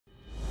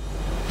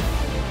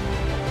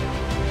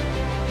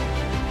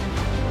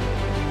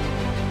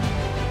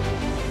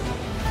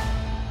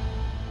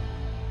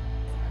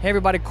Hey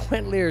everybody,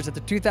 Quint Lears at the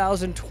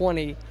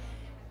 2020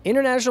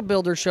 International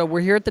Builder Show.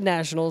 We're here at the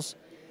Nationals.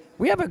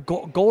 We have a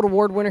gold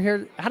award winner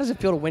here. How does it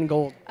feel to win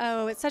gold?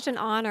 Oh, it's such an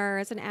honor.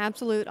 It's an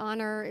absolute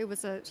honor. It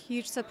was a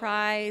huge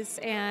surprise,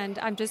 and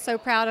I'm just so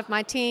proud of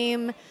my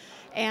team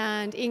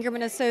and Ingram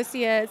and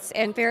Associates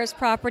and Ferris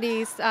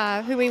Properties,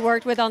 who we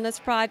worked with on this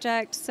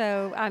project.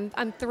 So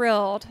I'm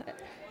thrilled.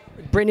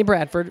 Britney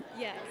Bradford.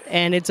 Yes.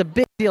 And it's a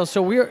big deal.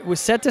 So we're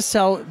set to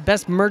sell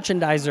Best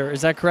Merchandiser.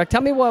 Is that correct?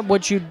 Tell me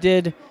what you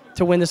did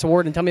to win this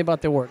award, and tell me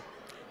about the award.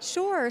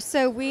 Sure.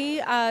 So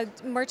we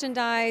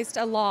merchandised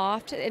a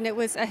loft, and it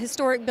was a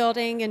historic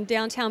building in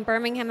downtown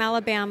Birmingham,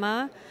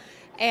 Alabama,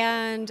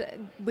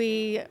 and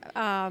we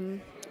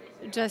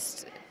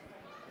just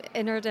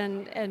entered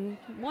and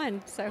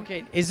won. So.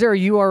 Okay. Is there a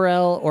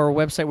URL or a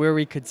website where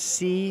we could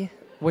see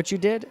what you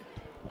did?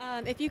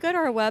 If you go to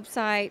our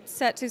website,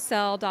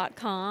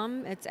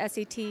 settosell.com, it's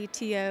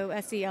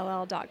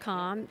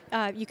settosell.com,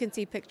 you can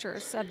see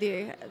pictures of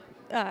the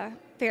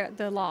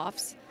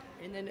lofts.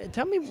 And then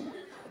tell me,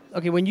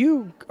 okay, when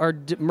you are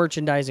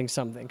merchandising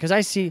something, because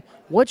I see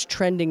what's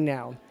trending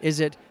now. Is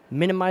it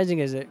minimizing?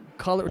 Is it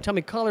color? Tell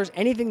me colors,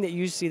 anything that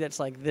you see that's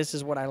like, this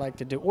is what I like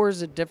to do, or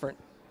is it different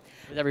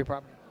with every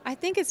property? I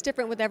think it's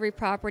different with every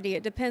property.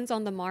 It depends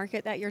on the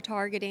market that you're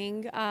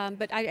targeting,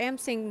 but I am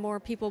seeing more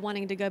people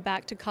wanting to go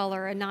back to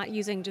color and not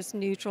using just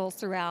neutrals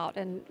throughout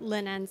and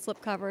linen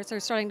slipcovers. They're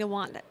starting to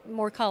want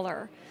more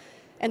color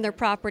in their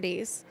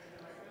properties.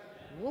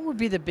 What would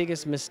be the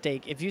biggest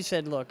mistake if you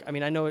said, look, I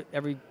mean, I know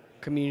every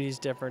community is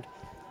different,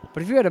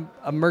 but if you had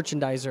a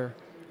merchandiser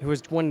who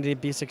was wanting to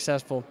be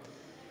successful,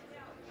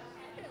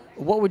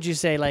 what would you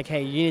say, like,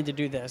 hey, you need to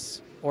do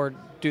this or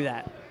do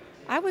that?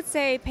 I would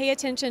say pay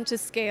attention to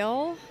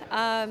scale.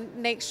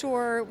 Make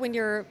sure when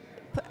you're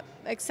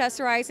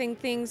accessorizing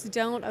things,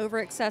 don't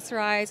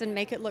over-accessorize and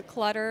make it look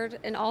cluttered.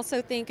 And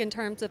also think in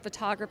terms of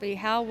photography.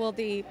 How will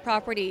the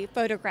property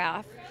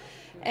photograph?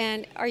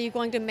 And are you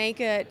going to make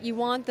it, you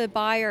want the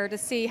buyer to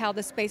see how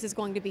the space is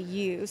going to be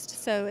used.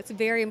 So it's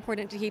very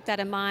important to keep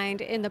that in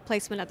mind in the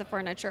placement of the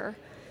furniture.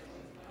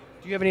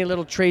 Do you have any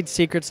little trade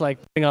secrets, like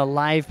putting a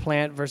live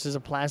plant versus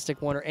a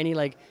plastic one, or any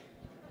like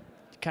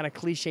kind of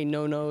cliche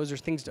no-nos or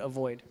things to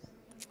avoid?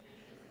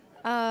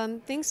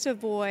 Things to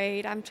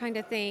avoid, I'm trying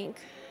to think.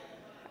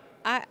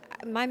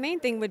 My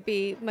main thing would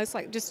be most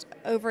like just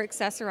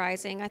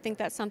over-accessorizing. I think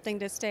that's something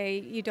to stay,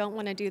 you don't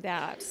want to do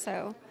that,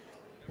 so.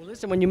 Well,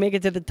 listen, when you make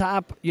it to the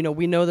top, you know,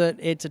 we know that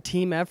it's a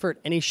team effort.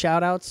 Any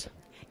shout-outs?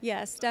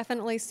 Yes,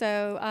 definitely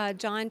so.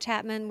 John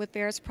Chapman with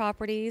Ferris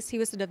Properties, he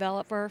was the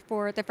developer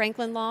for the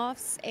Franklin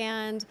Lofts,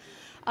 and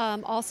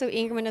also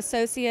Ingram and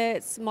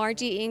Associates,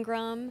 Margie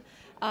Ingram.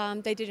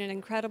 They did an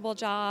incredible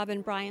job,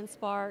 and Brian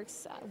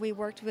Sparks. We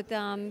worked with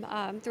them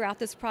throughout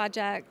this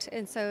project,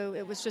 and so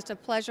it was just a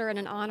pleasure and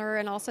an honor,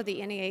 and also the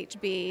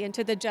NAHB and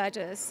to the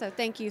judges. So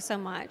thank you so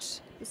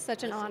much. It's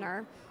such an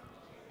honor.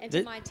 And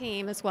to my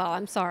team as well.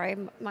 I'm sorry,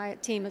 my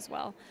team as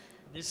well.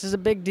 This is a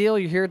big deal.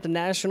 You're here at the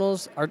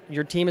Nationals.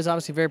 Your team is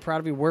obviously very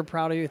proud of you. We're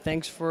proud of you.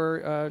 Thanks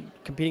for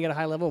competing at a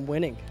high level and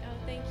winning. Oh,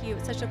 thank you.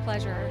 It's such a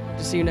pleasure. Hope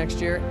to see you next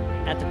year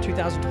at the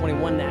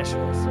 2021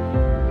 Nationals.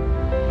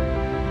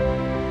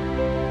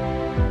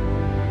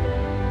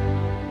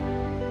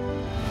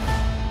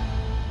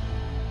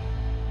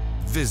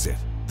 Visit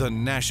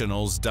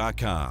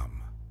thenationals.com.